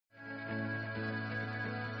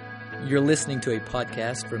You're listening to a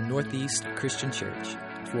podcast from Northeast Christian Church.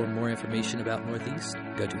 For more information about Northeast,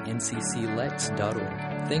 go to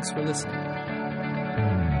ncclex.org. Thanks for listening.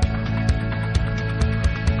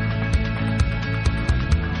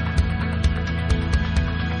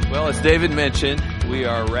 Well, as David mentioned, we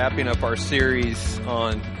are wrapping up our series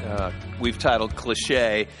on, we've titled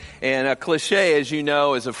Cliché. And a cliché, as you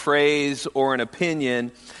know, is a phrase or an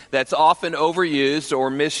opinion that's often overused or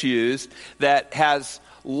misused that has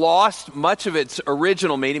lost much of its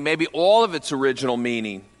original meaning, maybe all of its original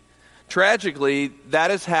meaning. Tragically,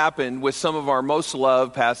 that has happened with some of our most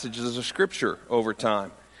loved passages of Scripture over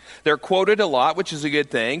time. They're quoted a lot, which is a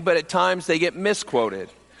good thing, but at times they get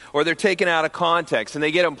misquoted, or they're taken out of context, and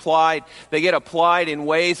they get applied in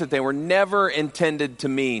ways that they were never intended to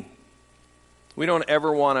mean. We don't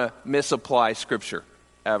ever want to misapply Scripture,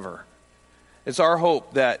 ever. It's our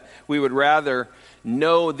hope that we would rather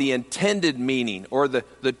know the intended meaning or the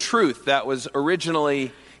truth that was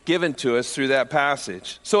originally given to us through that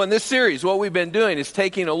passage. So in this series, what we've been doing is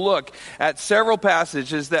taking a look at several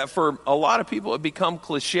passages that for a lot of people have become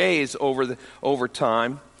cliches over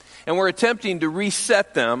time, and we're attempting to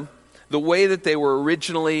reset them the way that they were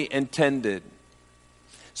originally intended.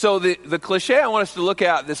 So the cliche I want us to look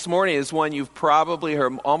at this morning is one you've probably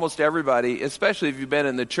heard, almost everybody, especially if you've been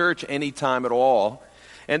in the church any time at all.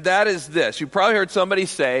 And that is this. You probably heard somebody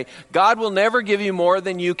say, God will never give you more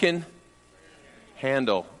than you can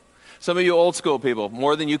handle. Some of you old school people,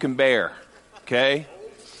 more than you can bear. Okay?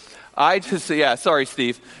 Sorry,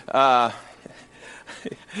 Steve. There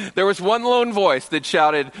was one lone voice that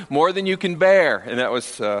shouted, more than you can bear. And that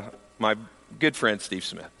was my good friend, Steve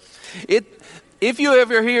Smith. If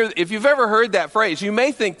you've ever heard that phrase, you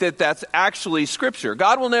may think that that's actually Scripture.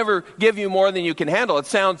 God will never give you more than you can handle. It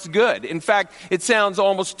sounds good. In fact, it sounds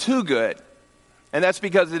almost too good. And that's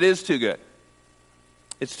because it is too good.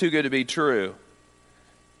 It's too good to be true.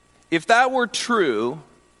 If that were true,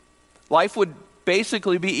 life would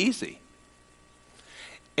basically be easy.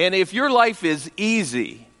 And if your life is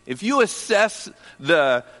easy, if you assess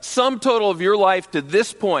the sum total of your life to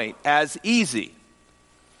this point as easy,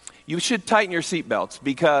 you should tighten your seatbelts,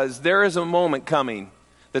 because there is a moment coming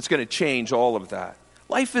that's going to change all of that.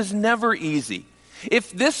 Life is never easy.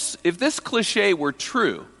 If this cliche were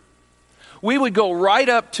true, we would go right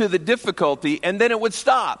up to the difficulty and then it would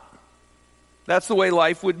stop. That's the way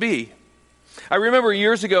life would be. I remember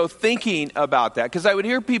years ago thinking about that, because I would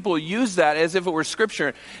hear people use that as if it were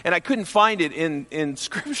Scripture, and I couldn't find it in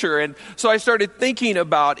Scripture. And so I started thinking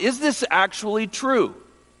about, is this actually true?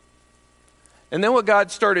 And then what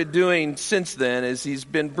God started doing since then is He's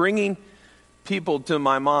been bringing people to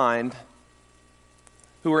my mind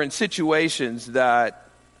who are in situations that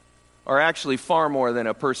are actually far more than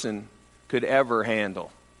a person could ever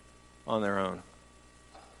handle on their own.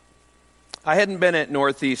 I hadn't been at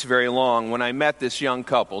Northeast very long when I met this young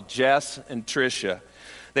couple, Jess and Tricia.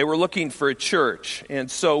 They were looking for a church, and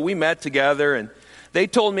so we met together, and they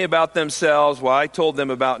told me about themselves while I told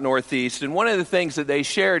them about Northeast. And one of the things that they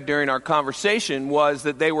shared during our conversation was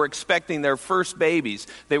that they were expecting their first babies.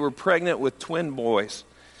 They were pregnant with twin boys.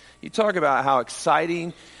 You talk about how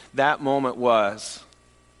exciting that moment was.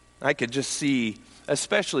 I could just see,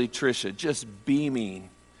 especially Tricia, just beaming.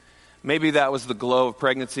 Maybe that was the glow of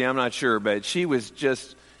pregnancy, I'm not sure, but she was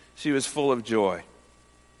full of joy.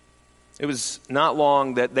 It was not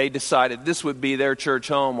long that they decided this would be their church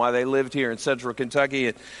home while they lived here in central Kentucky.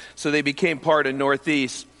 And so they became part of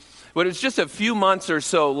Northeast. But it was just a few months or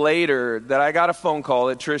so later that I got a phone call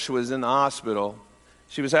that Tricia was in the hospital.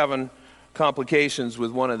 She was having complications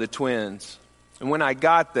with one of the twins. And when I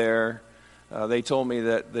got there, they told me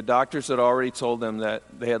that the doctors had already told them that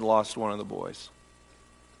they had lost one of the boys.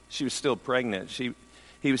 She was still pregnant. He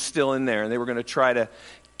was still in there, and they were going to try to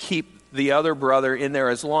keep the other brother in there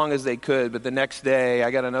as long as they could. But the next day,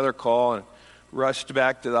 I got another call and rushed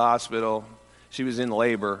back to the hospital. She was in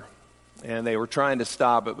labor, and they were trying to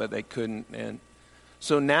stop it, but they couldn't. And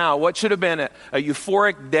so now, what should have been a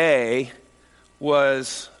euphoric day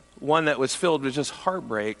was one that was filled with just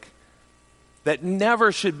heartbreak that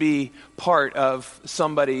never should be part of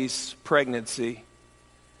somebody's pregnancy.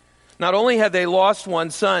 Not only had they lost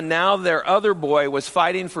one son, now their other boy was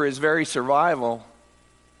fighting for his very survival.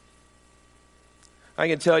 I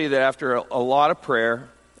can tell you that after a lot of prayer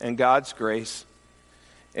and God's grace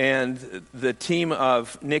and the team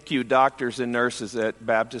of NICU doctors and nurses at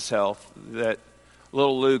Baptist Health, that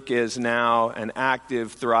little Luke is now an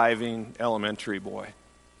active, thriving elementary boy.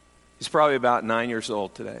 He's probably about 9 years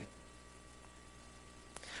old today.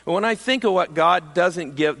 But when I think of what God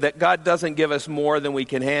doesn't give, that God doesn't give us more than we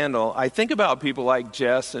can handle, I think about people like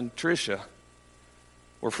Jess and Tricia.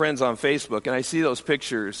 We're friends on Facebook, and I see those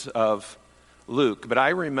pictures of Luke, but I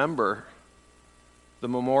remember the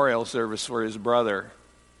memorial service for his brother,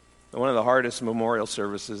 one of the hardest memorial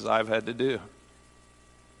services I've had to do.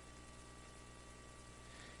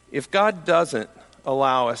 If God doesn't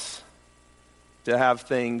allow us to have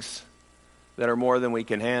things that are more than we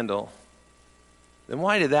can handle, then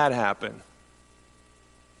why did that happen?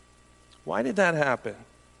 Why did that happen?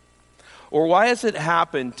 Or why has it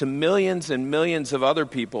happened to millions and millions of other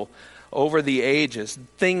people over the ages?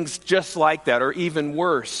 Things just like that, or even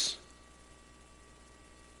worse.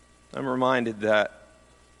 I'm reminded that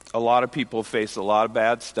a lot of people face a lot of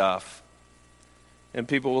bad stuff. And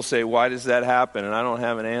people will say, why does that happen? And I don't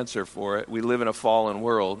have an answer for it. We live in a fallen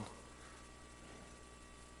world.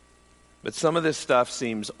 But some of this stuff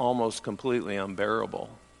seems almost completely unbearable.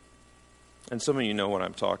 And some of you know what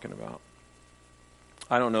I'm talking about.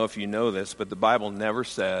 I don't know if you know this, but the Bible never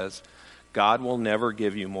says God will never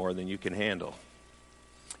give you more than you can handle.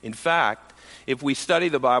 In fact, if we study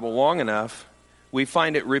the Bible long enough, we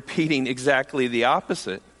find it repeating exactly the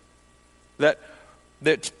opposite. That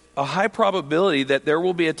a high probability that there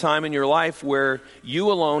will be a time in your life where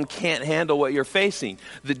you alone can't handle what you're facing.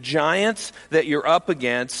 The giants that you're up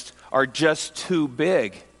against are just too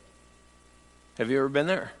big. Have you ever been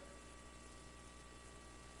there?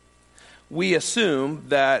 We assume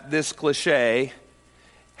that this cliche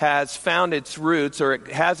has found its roots, or it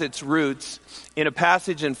has its roots in a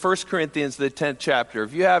passage in 1 Corinthians, the 10th chapter.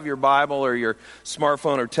 If you have your Bible or your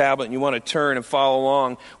smartphone or tablet and you want to turn and follow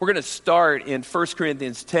along, we're going to start in 1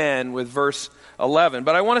 Corinthians 10 with verse 11.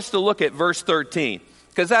 But I want us to look at verse 13,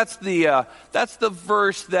 because that's the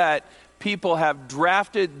verse that people have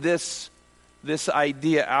drafted this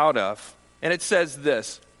idea out of. And it says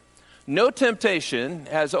this: no temptation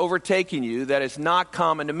has overtaken you that is not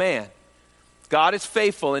common to man. God is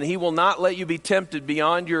faithful, and he will not let you be tempted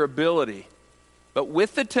beyond your ability. But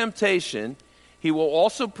with the temptation, he will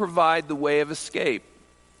also provide the way of escape,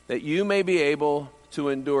 that you may be able to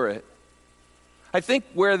endure it. I think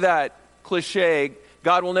where that cliche,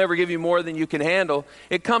 God will never give you more than you can handle,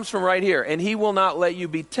 it comes from right here. And he will not let you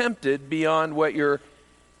be tempted beyond what your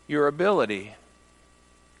ability.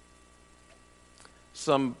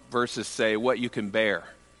 Some verses say what you can bear.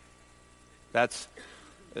 That's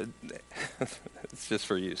it's just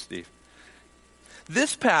for you, Steve.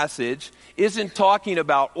 This passage isn't talking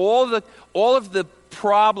about all of the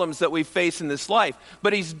problems that we face in this life,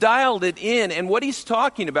 but he's dialed it in, and what he's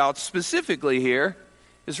talking about specifically here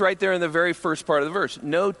is right there in the very first part of the verse.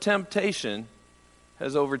 No temptation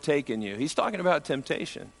has overtaken you. He's talking about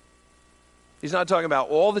temptation. He's not talking about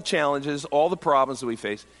all the challenges, all the problems that we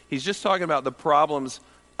face. He's just talking about the problems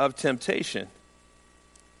of temptation.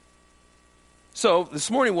 So this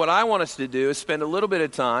morning what I want us to do is spend a little bit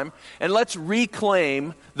of time and let's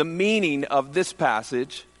reclaim the meaning of this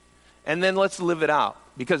passage, and then let's live it out,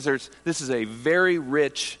 because this is a very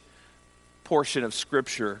rich portion of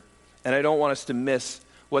Scripture, and I don't want us to miss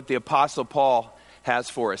what the Apostle Paul has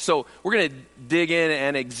for us. So we're going to dig in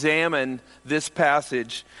and examine this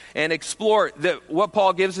passage and explore what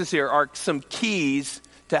Paul gives us here are some keys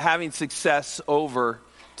to having success over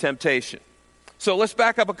temptation. So let's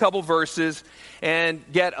back up a couple verses and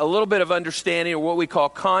get a little bit of understanding of what we call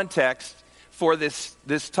context for this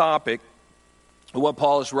topic, what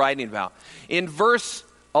Paul is writing about. In verse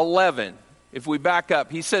 11, if we back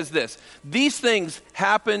up, he says this: these things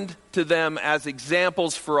happened to them as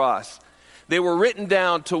examples for us. They were written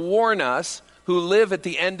down to warn us who live at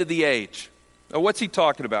the end of the age. Now, what's he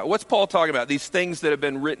talking about? What's Paul talking about? These things that have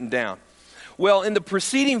been written down. Well, in the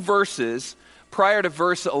preceding verses, prior to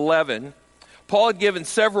verse 11, Paul had given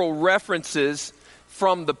several references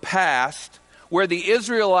from the past where the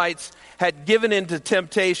Israelites had given into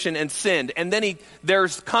temptation and sinned. And then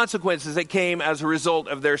there's consequences that came as a result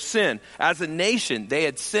of their sin. As a nation, they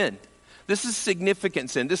had sinned. This is significant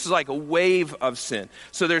sin. This is like a wave of sin.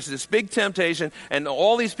 So there's this big temptation, and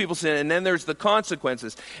all these people sin, and then there's the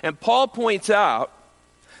consequences. And Paul points out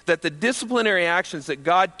that the disciplinary actions that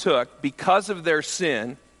God took because of their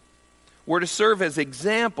sin were to serve as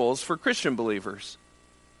examples for Christian believers.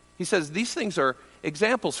 He says these things are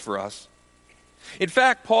examples for us. In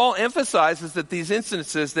fact, Paul emphasizes that these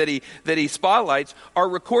instances that he spotlights are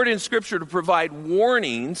recorded in Scripture to provide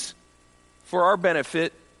warnings for our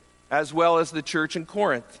benefit as well as the church in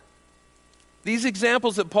Corinth. These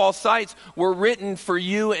examples that Paul cites were written for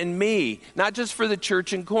you and me, not just for the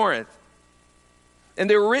church in Corinth. And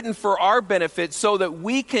they were written for our benefit so that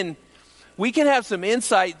we can have some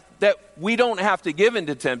insight that we don't have to give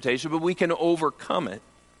into temptation, but we can overcome it.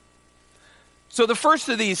 So the first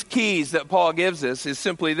of these keys that Paul gives us is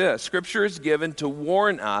simply this. Scripture is given to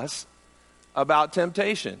warn us about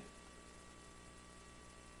temptation.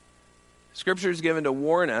 Scripture is given to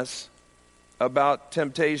warn us about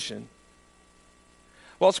temptation.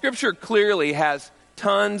 While Scripture clearly has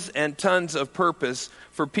tons and tons of purpose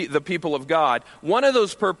for the people of God, one of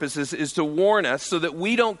those purposes is to warn us so that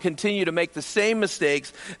we don't continue to make the same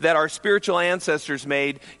mistakes that our spiritual ancestors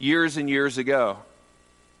made years and years ago.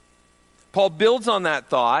 Paul builds on that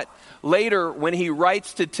thought later when he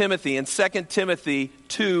writes to Timothy in 2 Timothy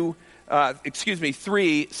 3,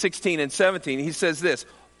 16 and 17. He says this,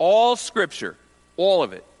 all Scripture, all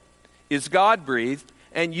of it, is God-breathed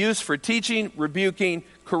and used for teaching, rebuking,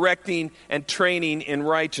 correcting, and training in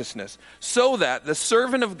righteousness, so that the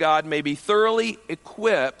servant of God may be thoroughly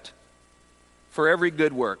equipped for every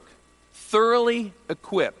good work. Thoroughly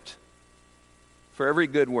equipped for every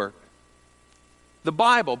good work. The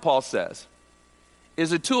Bible, Paul says,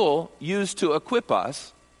 is a tool used to equip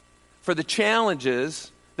us for the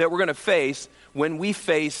challenges that we're going to face when we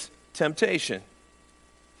face temptation.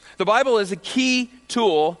 The Bible is a key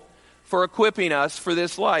tool for equipping us for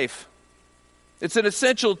this life. It's an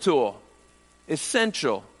essential tool,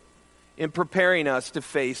 essential in preparing us to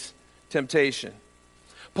face temptation.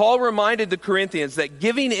 Paul reminded the Corinthians that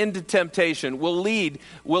giving into temptation will lead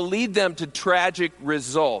them to tragic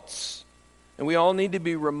results. And we all need to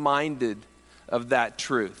be reminded of that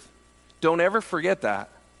truth. Don't ever forget that.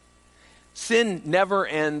 Sin never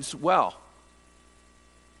ends well.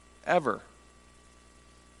 Ever.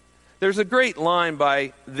 There's a great line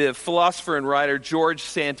by the philosopher and writer George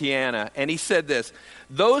Santayana, and he said this,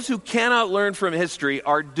 those who cannot learn from history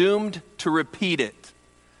are doomed to repeat it.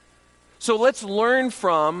 So let's learn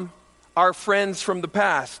from our friends from the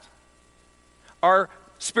past, our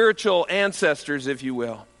spiritual ancestors, if you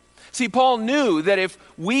will. See, Paul knew that if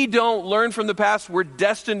we don't learn from the past, we're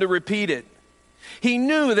destined to repeat it. He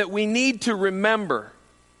knew that we need to remember.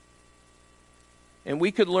 And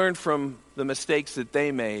we could learn from the mistakes that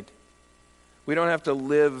they made. We don't have to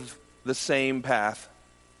live the same path.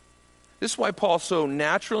 This is why Paul so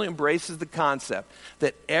naturally embraces the concept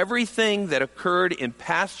that everything that occurred in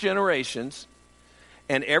past generations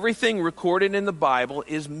and everything recorded in the Bible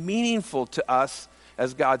is meaningful to us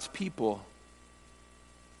as God's people.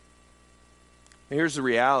 Here's the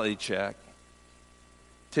reality check.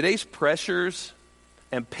 Today's pressures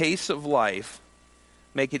and pace of life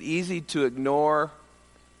make it easy to ignore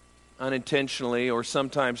unintentionally or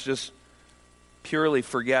sometimes just purely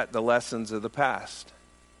forget the lessons of the past.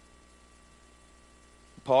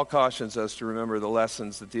 Paul cautions us to remember the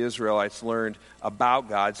lessons that the Israelites learned about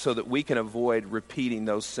God so that we can avoid repeating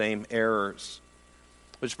those same errors.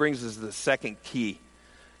 Which brings us to the second key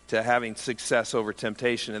to having success over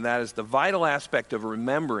temptation, and that is the vital aspect of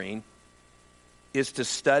remembering is to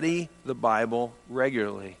study the Bible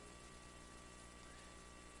regularly.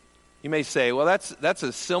 You may say, well, that's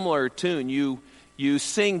a similar tune you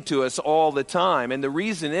sing to us all the time. And the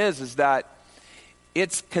reason is that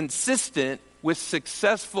it's consistent with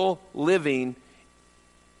successful living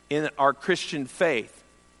in our Christian faith.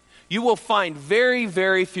 You will find very,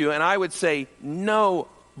 very few, and I would say no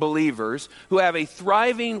believers who have a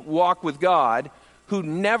thriving walk with God who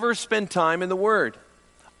never spend time in the Word.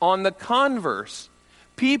 On the converse,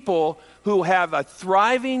 people who have a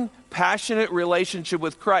thriving, passionate relationship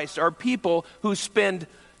with Christ are people who spend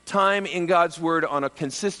time in God's Word on a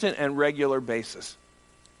consistent and regular basis.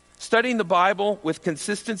 Studying the Bible with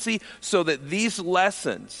consistency so that these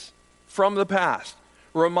lessons from the past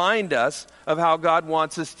remind us of how God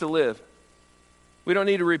wants us to live. We don't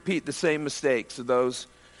need to repeat the same mistakes of those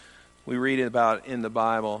we read about in the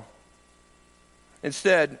Bible.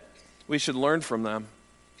 Instead, we should learn from them.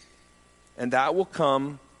 And that will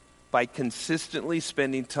come by consistently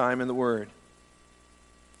spending time in the Word.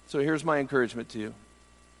 So here's my encouragement to you.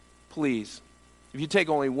 Please, if you take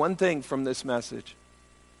only one thing from this message,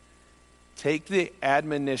 take the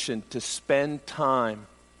admonition to spend time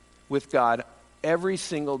with God every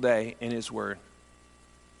single day in His Word.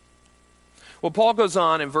 Well, Paul goes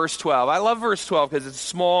on in verse 12. I love verse 12 because it's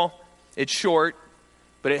small, it's short,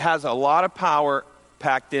 but it has a lot of power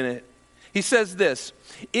packed in it. He says this,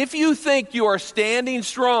 if you think you are standing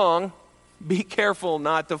strong, be careful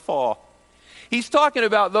not to fall. He's talking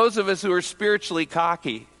about those of us who are spiritually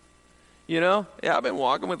cocky. You know, yeah, I've been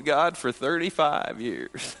walking with God for 35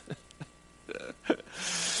 years.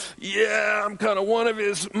 Yeah, I'm kind of one of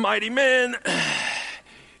His mighty men.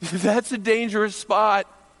 That's a dangerous spot.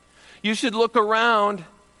 You should look around.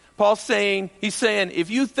 He's saying,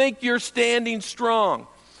 if you think you're standing strong,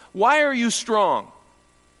 why are you strong?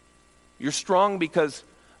 You're strong because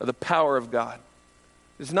or the power of God.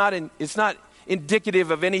 It's not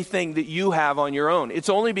indicative of anything that you have on your own. It's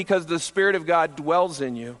only because the Spirit of God dwells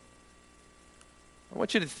in you. I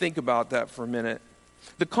want you to think about that for a minute.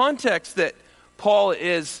 The context that Paul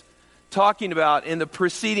is talking about in the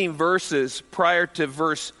preceding verses prior to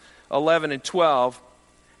verse 11 and 12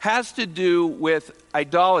 has to do with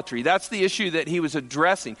idolatry. That's the issue that he was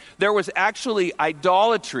addressing. There was actually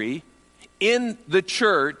idolatry in the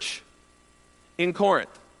church in Corinth.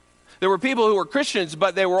 There were people who were Christians,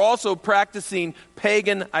 but they were also practicing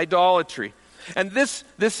pagan idolatry. And this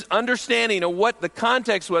understanding of what the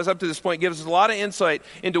context was up to this point gives us a lot of insight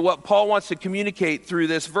into what Paul wants to communicate through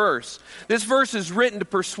this verse. This verse is written to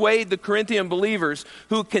persuade the Corinthian believers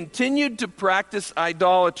who continued to practice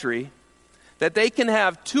idolatry that they can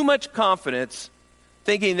have too much confidence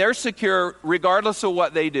thinking they're secure regardless of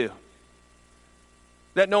what they do.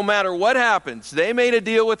 That no matter what happens, they made a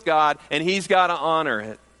deal with God and He's got to honor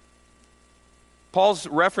it. Paul's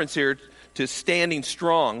reference here to standing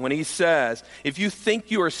strong when he says, if you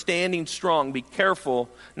think you are standing strong, be careful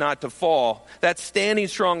not to fall. That standing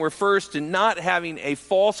strong refers to not having a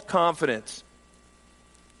false confidence.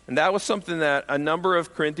 And that was something that a number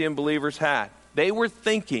of Corinthian believers had. They were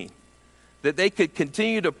thinking that they could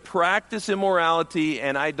continue to practice immorality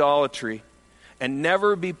and idolatry and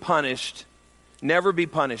never be punished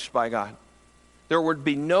by God. There would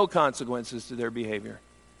be no consequences to their behavior.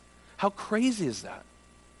 How crazy is that?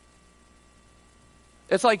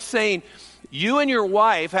 It's like saying, you and your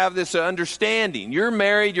wife have this understanding. You're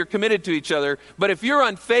married, you're committed to each other, but if you're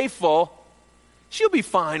unfaithful, she'll be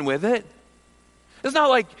fine with it. It's not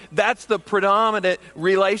like that's the predominant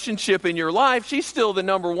relationship in your life. She's still the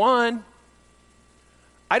number one.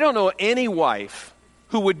 I don't know any wife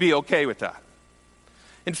who would be okay with that.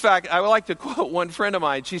 In fact, I would like to quote one friend of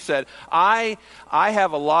mine. She said, I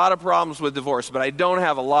have a lot of problems with divorce, but I don't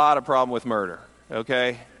have a lot of problem with murder,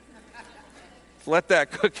 okay? Let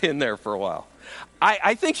that cook in there for a while.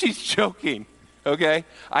 I think she's joking, okay?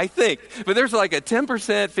 I think. But there's like a 10%,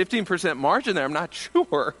 15% margin there. I'm not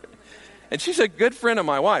sure. And she's a good friend of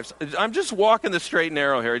my wife's. I'm just walking the straight and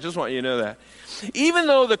narrow here. I just want you to know that. Even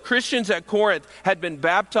though the Christians at Corinth had been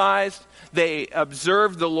baptized, they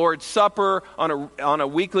observed the Lord's Supper on a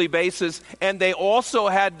weekly basis, and they also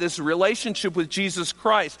had this relationship with Jesus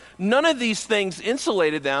Christ. None of these things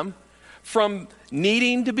insulated them from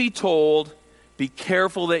needing to be told, be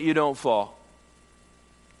careful that you don't fall.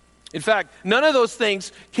 In fact, none of those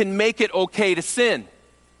things can make it okay to sin.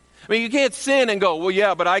 I mean, you can't sin and go, well,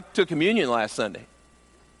 yeah, but I took communion last Sunday.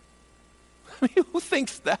 I mean, who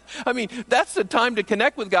thinks that? I mean, that's the time to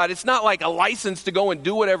connect with God. It's not like a license to go and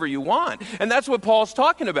do whatever you want. And that's what Paul's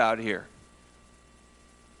talking about here.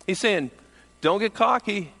 He's saying, don't get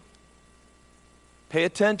cocky. Pay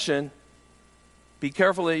attention. Be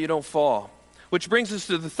careful that you don't fall. Which brings us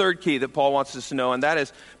to the third key that Paul wants us to know, and that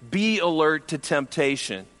is be alert to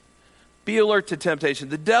temptation. Be alert to temptation.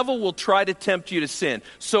 The devil will try to tempt you to sin,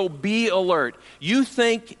 so be alert. You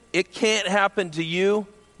think it can't happen to you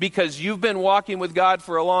because you've been walking with God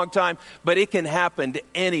for a long time, but it can happen to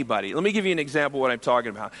anybody. Let me give you an example of what I'm talking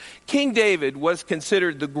about. King David was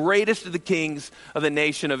considered the greatest of the kings of the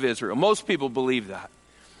nation of Israel. Most people believe that.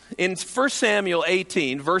 In 1 Samuel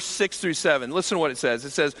 18, verse 6 through 7, listen to what it says. It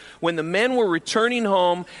says, when the men were returning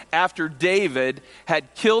home after David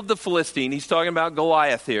had killed the Philistine, he's talking about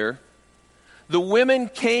Goliath here, the women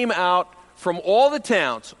came out from all the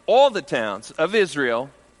towns of Israel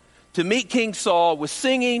to meet King Saul with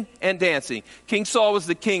singing and dancing. King Saul was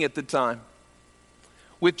the king at the time.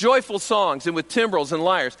 With joyful songs and with timbrels and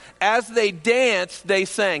lyres. As they danced, they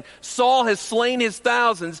sang, Saul has slain his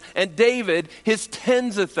thousands and David his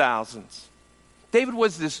tens of thousands. David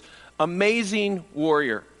was this amazing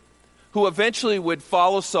warrior who eventually would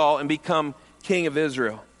follow Saul and become king of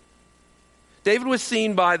Israel. David was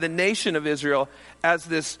seen by the nation of Israel as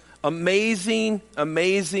this amazing,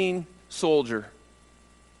 amazing soldier.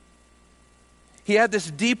 He had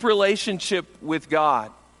this deep relationship with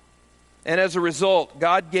God. And as a result,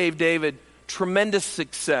 God gave David tremendous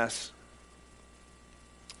success.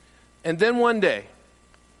 And then one day,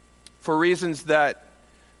 for reasons that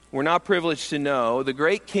we're not privileged to know, the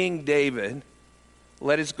great King David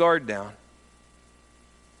let his guard down.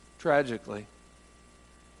 Tragically.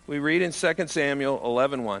 We read in 2 Samuel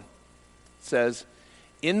 11:1. It says,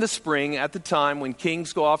 in the spring, at the time when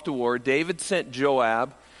kings go off to war, David sent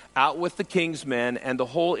Joab out with the king's men and the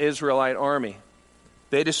whole Israelite army.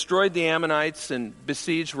 They destroyed the Ammonites and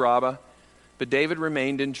besieged Rabbah, but David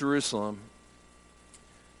remained in Jerusalem.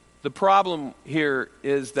 The problem here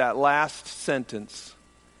is that last sentence.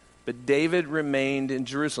 but David remained in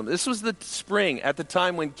Jerusalem. This was the spring, at the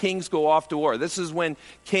time when kings go off to war. This is when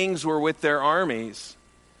kings were with their armies.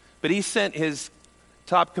 But he sent his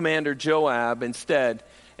top commander Joab instead,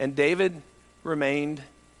 and David remained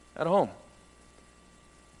at home.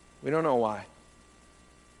 We don't know why.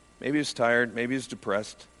 Maybe he was tired, maybe he was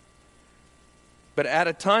depressed. But at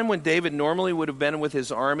a time when David normally would have been with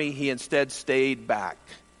his army, he instead stayed back.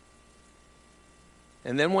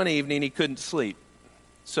 And then one evening he couldn't sleep.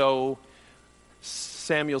 So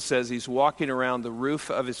Samuel says he's walking around the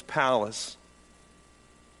roof of his palace,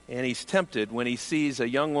 and he's tempted when he sees a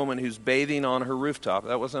young woman who's bathing on her rooftop.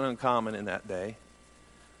 That wasn't uncommon in that day.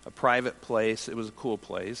 A private place. It was a cool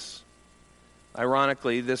place.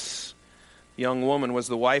 Ironically, this young woman was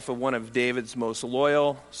the wife of one of David's most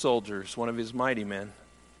loyal soldiers, one of his mighty men.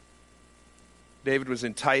 David was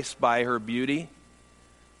enticed by her beauty,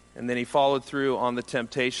 and then he followed through on the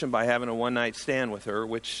temptation by having a one-night stand with her,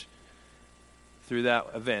 which through that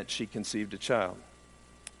event she conceived a child.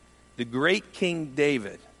 The great King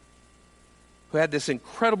David, who had this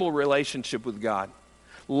incredible relationship with God,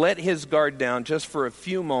 let his guard down just for a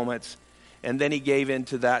few moments, and then he gave in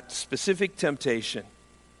to that specific temptation.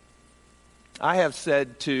 I have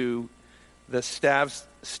said to the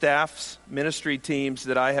staff's ministry teams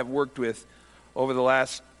that I have worked with over the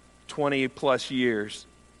last 20 plus years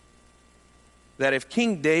that if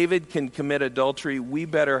King David can commit adultery, we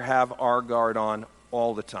better have our guard on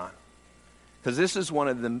all the time. Because this is one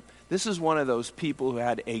of those people who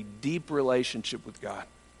had a deep relationship with God.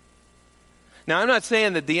 Now, I'm not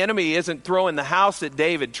saying that the enemy isn't throwing the house at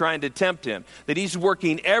David trying to tempt him, that he's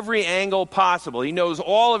working every angle possible. He knows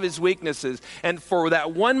all of his weaknesses. And for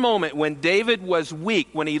that one moment when David was weak,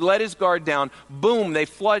 when he let his guard down, boom, they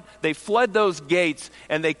flood those gates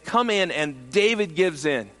and they come in and David gives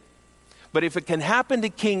in. But if it can happen to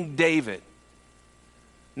King David,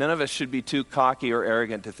 none of us should be too cocky or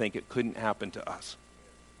arrogant to think it couldn't happen to us.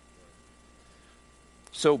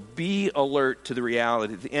 So be alert to the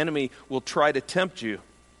reality. The enemy will try to tempt you.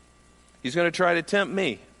 He's going to try to tempt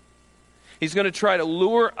me. He's going to try to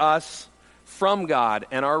lure us from God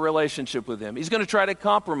and our relationship with Him. He's going to try to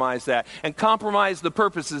compromise that and compromise the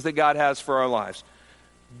purposes that God has for our lives.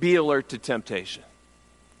 Be alert to temptation.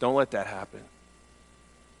 Don't let that happen.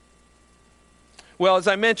 Well, as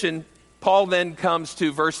I mentioned, Paul then comes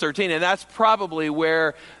to verse 13, and that's probably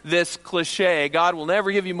where this cliche, God will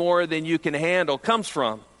never give you more than you can handle, comes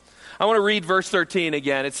from. I want to read verse 13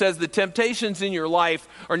 again. It says, the temptations in your life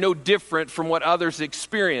are no different from what others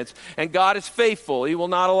experience, and God is faithful. He will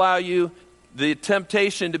not allow the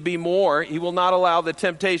temptation to be more. He will not allow the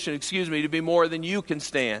temptation, to be more than you can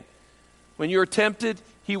stand. When you're tempted,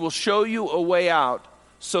 He will show you a way out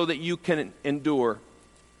so that you can endure.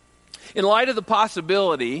 In light of the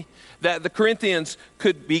possibility that the Corinthians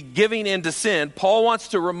could be giving into sin, Paul wants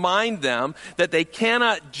to remind them that they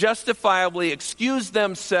cannot justifiably excuse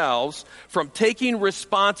themselves from taking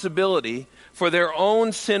responsibility for their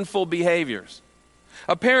own sinful behaviors.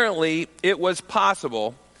 Apparently, it was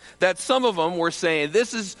possible that some of them were saying,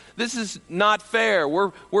 this is not fair.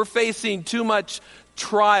 We're facing too much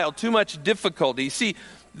trial, too much difficulty. See,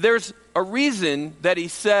 there's a reason that he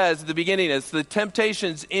says at the beginning is the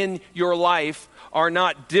temptations in your life are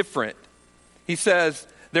not different. He says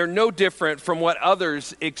they're no different from what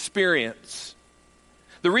others experience.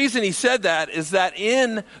 The reason he said that is that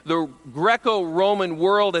in the Greco-Roman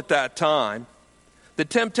world at that time, the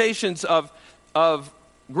temptations of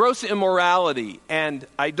gross immorality and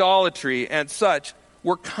idolatry and such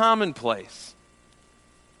were commonplace.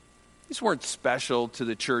 These weren't special to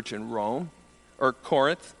the church in Rome or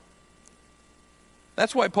Corinth.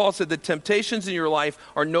 That's why Paul said the temptations in your life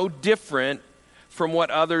are no different from what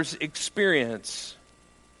others experience.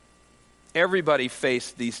 Everybody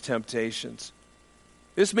faced these temptations.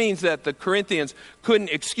 This means that the Corinthians couldn't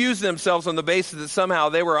excuse themselves on the basis that somehow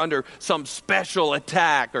they were under some special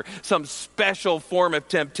attack or some special form of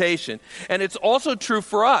temptation. And it's also true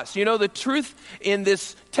for us. You know, the truth in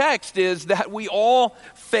this text is that we all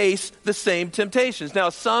face the same temptations. Now,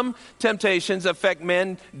 some temptations affect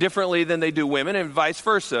men differently than they do women, and vice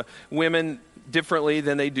versa. Women differently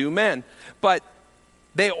than they do men. But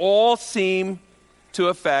they all seem to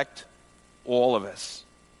affect all of us.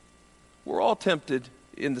 We're all tempted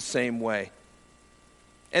in the same way.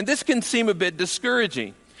 And this can seem a bit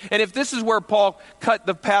discouraging. And if this is where Paul cut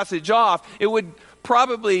the passage off, it would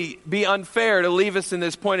probably be unfair to leave us in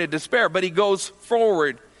this point of despair. But he goes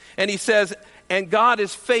forward and he says, and God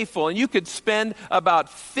is faithful. And you could spend about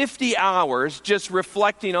 50 hours just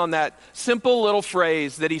reflecting on that simple little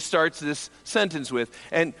phrase that he starts this sentence with.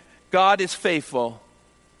 And God is faithful.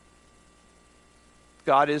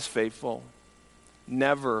 God is faithful.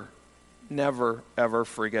 Never, never, ever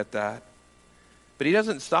forget that. But he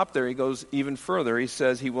doesn't stop there. He goes even further. He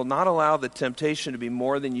says he will not allow the temptation to be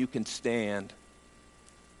more than you can stand.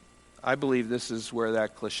 I believe this is where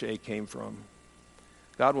that cliche came from.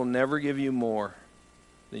 God will never give you more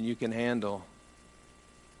than you can handle.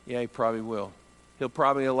 Yeah, he probably will. He'll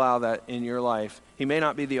probably allow that in your life. He may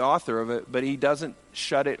not be the author of it, but he doesn't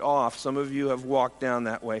shut it off. Some of you have walked down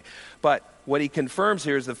that way. But what he confirms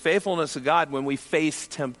here is the faithfulness of God when we face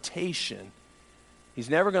temptation. He's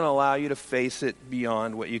never going to allow you to face it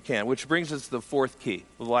beyond what you can, which brings us to the fourth key,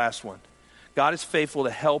 the last one. God is faithful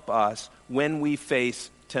to help us when we face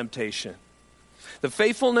temptation. The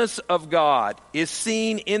faithfulness of God is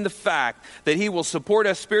seen in the fact that he will support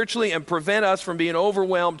us spiritually and prevent us from being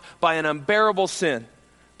overwhelmed by an unbearable sin,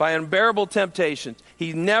 by unbearable temptations.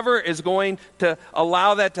 He never is going to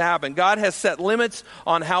allow that to happen. God has set limits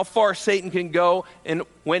on how far Satan can go and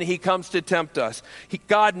when he comes to tempt us.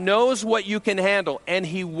 God knows what you can handle, and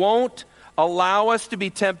he won't allow us to be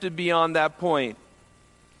tempted beyond that point.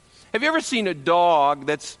 Have you ever seen a dog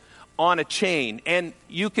that's on a chain, and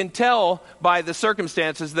you can tell by the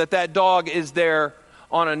circumstances that that dog is there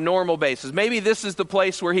on a normal basis? Maybe this is the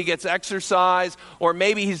place where he gets exercise, or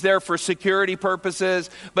maybe he's there for security purposes.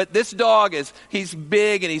 But this dog he's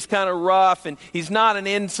big and he's kind of rough, and he's not an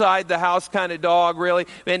inside the house kind of dog really.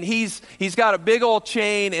 And he's got a big old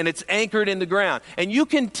chain, and it's anchored in the ground. And you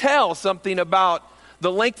can tell something about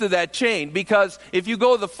the length of that chain, because if you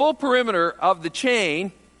go the full perimeter of the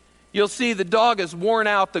chain, you'll see the dog has worn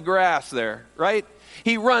out the grass there, right?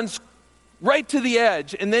 He runs right to the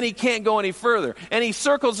edge, and then he can't go any further. And he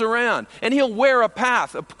circles around, and he'll wear a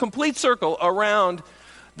path, a complete circle around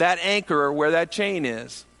that anchor where that chain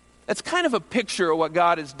is. That's kind of a picture of what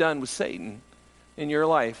God has done with Satan in your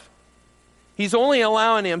life. He's only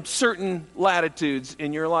allowing him certain latitudes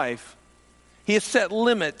in your life. He has set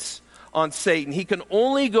limits on Satan. He can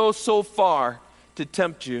only go so far to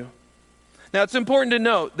tempt you. Now, it's important to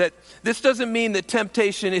note that this doesn't mean that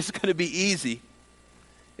temptation is going to be easy.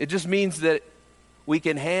 It just means that we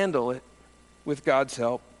can handle it with God's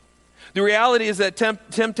help. The reality is that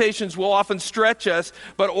temptations will often stretch us,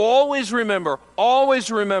 but always remember, God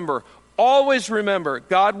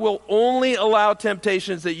will only allow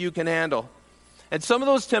temptations that you can handle. And some of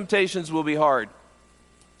those temptations will be hard.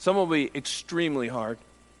 Some will be extremely hard.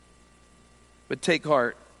 But take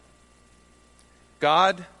heart.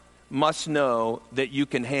 God must know that you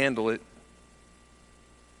can handle it.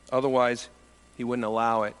 Otherwise, he wouldn't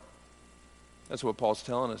allow it. That's what Paul's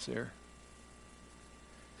telling us here.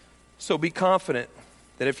 So be confident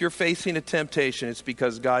that if you're facing a temptation, it's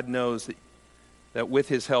because God knows that with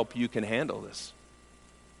his help you can handle this.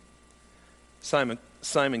 Simon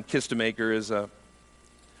Kistemaker is a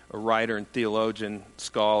writer and theologian,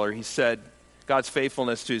 scholar. He said, God's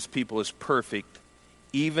faithfulness to his people is perfect,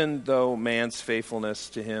 even though man's faithfulness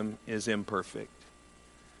to him is imperfect.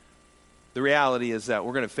 The reality is that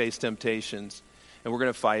we're going to face temptations and we're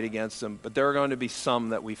going to fight against them, but there are going to be some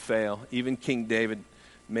that we fail. Even King David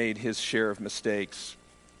made his share of mistakes.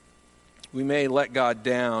 We may let God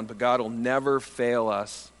down, but God will never fail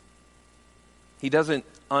us. He doesn't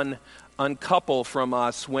uncouple from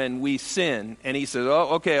us when we sin, and he says, oh,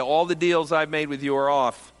 okay, all the deals I've made with you are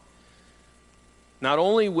off. Not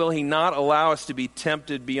only will he not allow us to be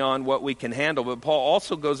tempted beyond what we can handle, but Paul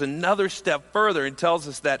also goes another step further and tells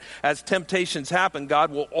us that as temptations happen,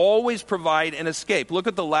 God will always provide an escape. Look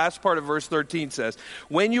at the last part of verse 13 says,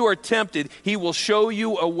 when you are tempted, he will show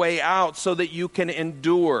you a way out so that you can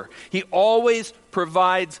endure. He always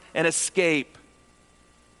provides an escape.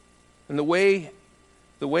 And the way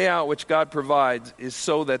out which God provides is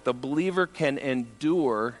so that the believer can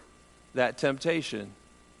endure that temptation.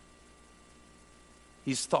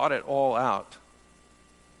 He's thought it all out.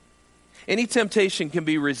 Any temptation can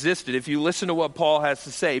be resisted if you listen to what Paul has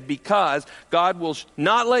to say, because God will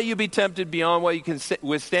not let you be tempted beyond what you can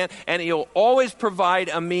withstand, and he'll always provide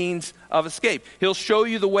a means of escape. He'll show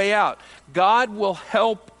you the way out. God will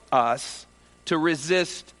help us to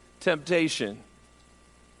resist temptation.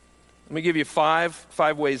 Let me give you five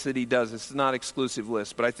ways that he does this. It's not an exclusive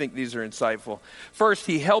list, but I think these are insightful. First,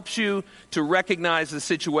 he helps you to recognize the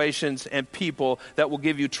situations and people that will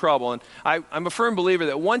give you trouble. And I'm a firm believer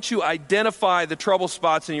that once you identify the trouble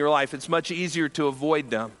spots in your life, it's much easier to avoid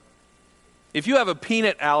them. If you have a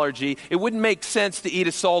peanut allergy, it wouldn't make sense to eat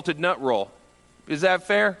a salted nut roll. Is that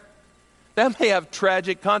fair? That may have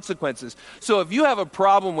tragic consequences. So if you have a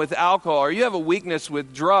problem with alcohol, or you have a weakness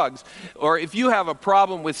with drugs, or if you have a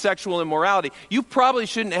problem with sexual immorality, you probably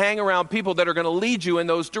shouldn't hang around people that are going to lead you in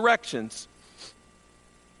those directions.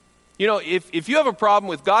 You know, if you have a problem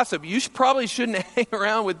with gossip, you probably shouldn't hang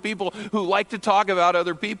around with people who like to talk about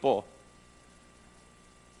other people.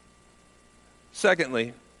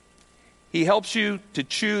 Secondly, he helps you to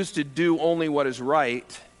choose to do only what is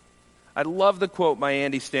right. I love the quote by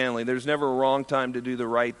Andy Stanley, there's never a wrong time to do the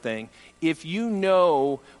right thing. If you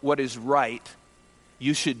know what is right,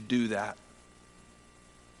 you should do that.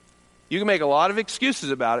 You can make a lot of excuses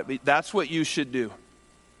about it, but that's what you should do.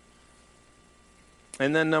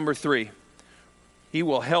 And then number 3, he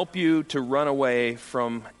will help you to run away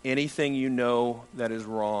from anything you know that is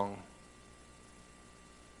wrong.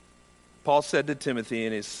 Paul said to Timothy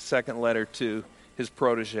in his second letter to his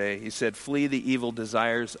protege, he said, flee the evil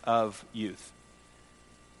desires of youth.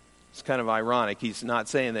 It's kind of ironic. He's not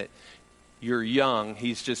saying that you're young.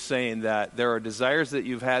 He's just saying that there are desires that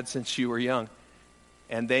you've had since you were young,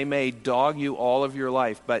 and they may dog you all of your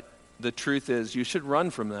life, but the truth is you should run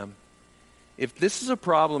from them. If this is a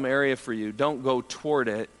problem area for you, don't go toward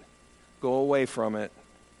it. Go away from it.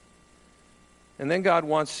 And then God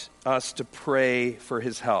wants us to pray for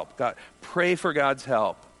his help. Pray for God's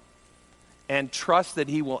help. And trust that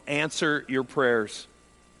he will answer your prayers.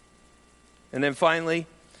 And then finally,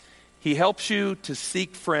 he helps you to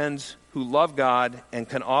seek friends who love God and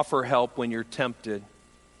can offer help when you're tempted.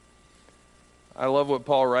 I love what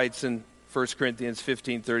Paul writes in 1 Corinthians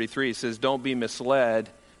 15:33. He says, don't be misled.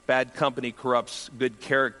 Bad company corrupts good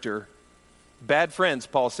character. Bad friends,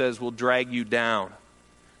 Paul says, will drag you down.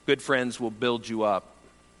 Good friends will build you up,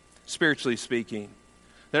 spiritually speaking.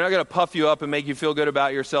 They're not going to puff you up and make you feel good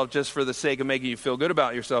about yourself just for the sake of making you feel good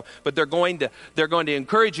about yourself, but they're going to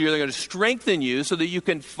encourage you, they're going to strengthen you so that you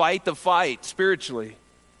can fight the fight spiritually.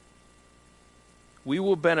 We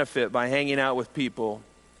will benefit by hanging out with people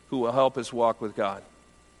who will help us walk with God.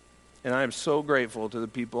 And I am so grateful to the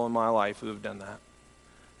people in my life who have done that.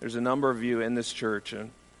 There's a number of you in this church, and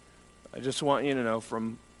I just want you to know,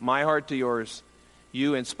 from my heart to yours,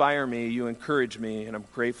 you inspire me, you encourage me, and I'm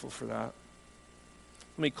grateful for that.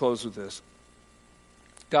 Let me close with this.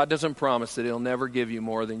 God doesn't promise that he'll never give you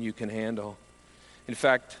more than you can handle. In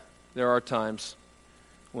fact, there are times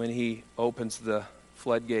when he opens the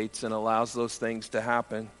floodgates and allows those things to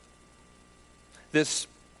happen. This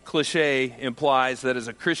cliche implies that as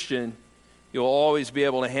a Christian, you'll always be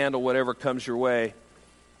able to handle whatever comes your way.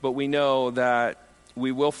 But we know that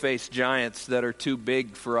we will face giants that are too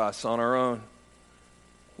big for us on our own.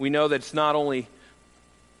 We know that it's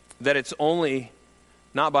only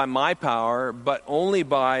not by my power, but only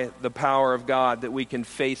by the power of God that we can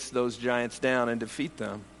face those giants down and defeat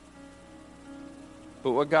them.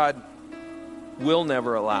 But what God will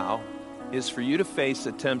never allow is for you to face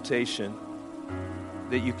a temptation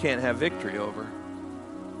that you can't have victory over.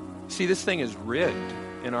 See, this thing is rigged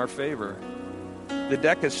in our favor. The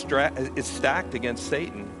deck is stacked against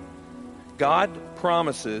Satan. God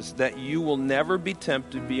promises that you will never be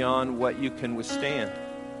tempted beyond what you can withstand.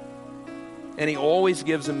 And he always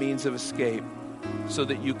gives a means of escape so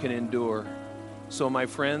that you can endure. So, my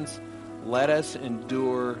friends, let us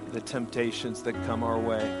endure the temptations that come our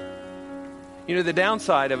way. You know, the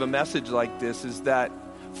downside of a message like this is that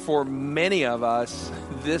for many of us,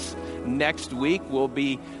 this next week will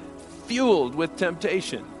be fueled with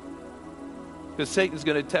temptation. Because Satan's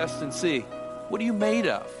going to test and see, what are you made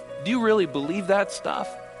of? Do you really believe that stuff?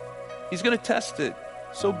 He's going to test it,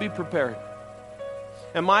 so be prepared.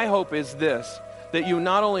 And my hope is this, that you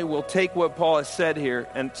not only will take what Paul has said here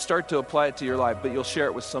and start to apply it to your life, but you'll share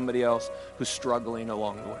it with somebody else who's struggling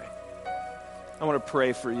along the way. I want to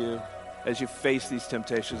pray for you as you face these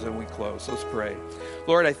temptations and we close. Let's pray.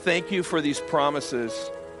 Lord, I thank you for these promises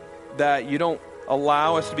that you don't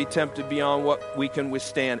allow us to be tempted beyond what we can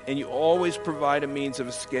withstand, and you always provide a means of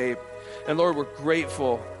escape. And Lord, we're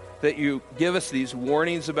grateful that you give us these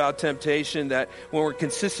warnings about temptation, that when we're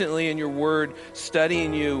consistently in your word,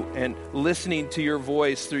 studying you and listening to your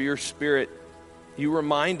voice through your Spirit, you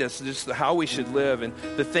remind us just how we should live and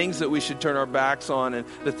the things that we should turn our backs on and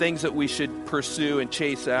the things that we should pursue and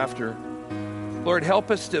chase after. Lord, help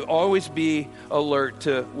us to always be alert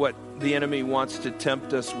to what the enemy wants to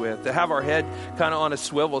tempt us with, to have our head kind of on a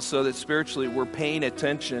swivel so that spiritually we're paying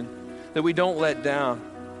attention, that we don't let down.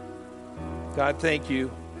 God, thank you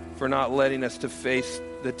for not letting us to face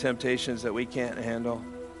the temptations that we can't handle.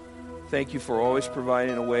 Thank you for always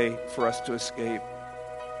providing a way for us to escape.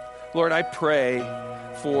 Lord, I pray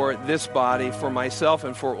for this body, for myself,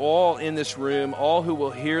 and for all in this room, all who will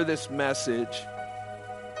hear this message,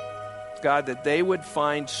 God, that they would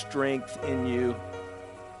find strength in you.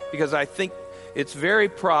 Because I think it's very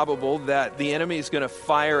probable that the enemy is going to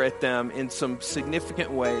fire at them in some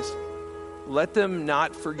significant ways. Let them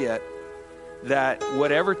not forget that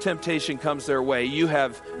whatever temptation comes their way, you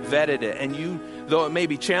have vetted it. And you, though it may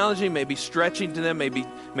be challenging, may be stretching to them,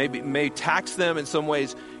 may tax them in some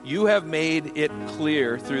ways, you have made it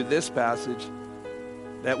clear through this passage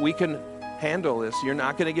that we can handle this. You're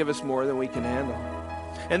not going to give us more than we can handle.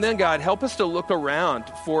 And then, God, help us to look around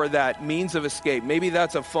for that means of escape. Maybe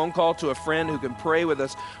that's a phone call to a friend who can pray with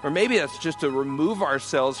us, or maybe that's just to remove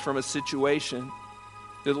ourselves from a situation,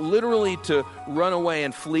 literally to run away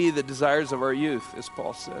and flee the desires of our youth, as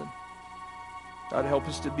Paul said. God, help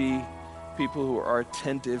us to be people who are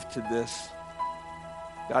attentive to this.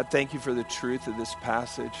 God, thank you for the truth of this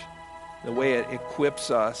passage, the way it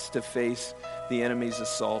equips us to face the enemy's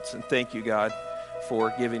assaults. And thank you, God,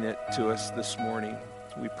 for giving it to us this morning.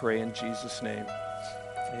 We pray in Jesus' name.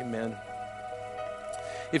 Amen.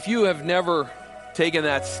 If you have never taken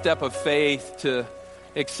that step of faith to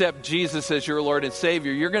accept Jesus as your Lord and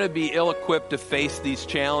Savior, you're going to be ill-equipped to face these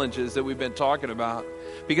challenges that we've been talking about.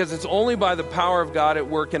 Because it's only by the power of God at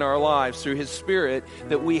work in our lives through His Spirit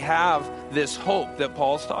that we have this hope that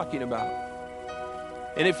Paul's talking about.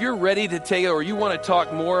 And if you're ready to take it, or you want to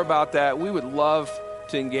talk more about that, we would love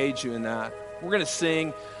to engage you in that. We're going to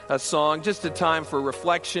sing a song, just a time for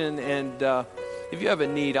reflection. And if you have a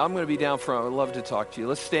need, I'm going to be down front. I would love to talk to you.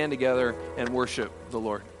 Let's stand together and worship the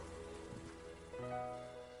Lord.